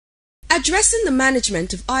Addressing the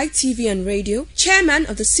management of ITV and radio, Chairman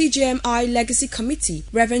of the CGM Legacy Committee,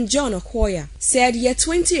 Reverend John Okhuoya, said year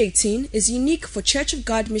 2018 is unique for Church of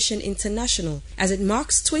God Mission International as it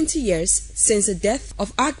marks 20 years since the death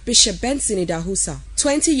of Archbishop Benson Idahosa,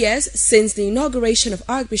 20 years since the inauguration of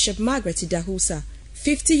Archbishop Margaret Idahosa,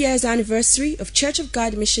 50 years anniversary of Church of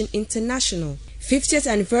God Mission International,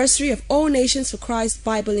 50th anniversary of All Nations for Christ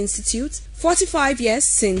Bible Institute, 45 years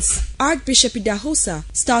since Archbishop Idahosa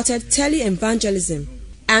started tele-evangelism,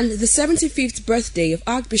 and the 75th birthday of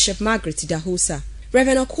Archbishop Margaret Idahosa.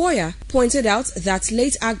 Reverend Okhuoya pointed out that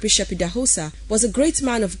late Archbishop Idahosa was a great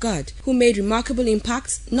man of God who made remarkable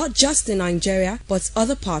impacts not just in Nigeria but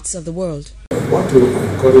other parts of the world. I want to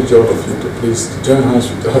encourage all of you to please join hands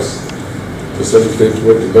with us to celebrate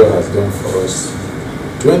what the Lord has done for us.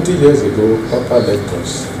 20 years ago, Papa left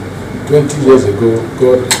us. 20 years ago,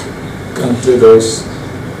 God granted us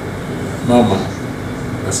Mama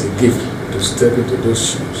as a gift to step into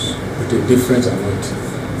those shoes with a different anointing.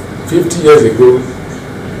 50 years ago,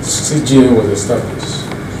 CGM was established.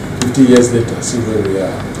 50 years later, see where we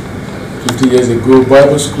are. 50 years ago,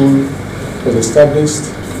 Bible school was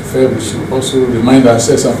established. We should also remind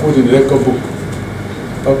ourselves and put in the record book.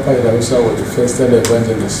 Papa Idahosa was the first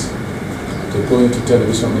evangelist to go into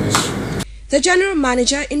television ministry. The General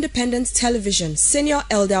Manager, Independent Television, Senior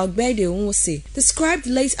Elder Amenze Obarisiagbon, described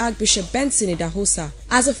late Archbishop Benson Idahosa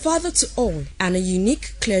as a father to all and a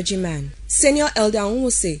unique clergyman. Senior Elder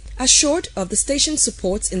Obarisiagbon assured of the station's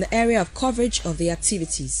support in the area of coverage of the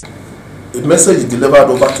activities. A message delivered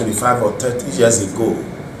over 25 or 30 years ago,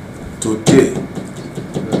 today,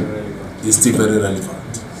 is still very relevant.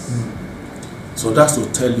 So that's to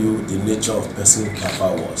tell you the nature of person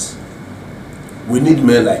Papa was. We need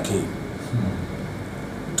men like him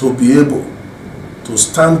to be able to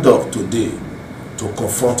stand up today to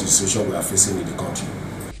confront the situation we are facing in the country.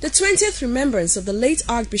 The 20th remembrance of the late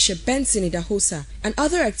Archbishop Benson Idahosa and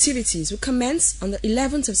other activities will commence on the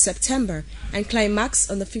 11th of September and climax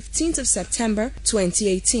on the 15th of September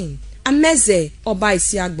 2018. Amenze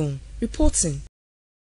Obarisiagbon reporting.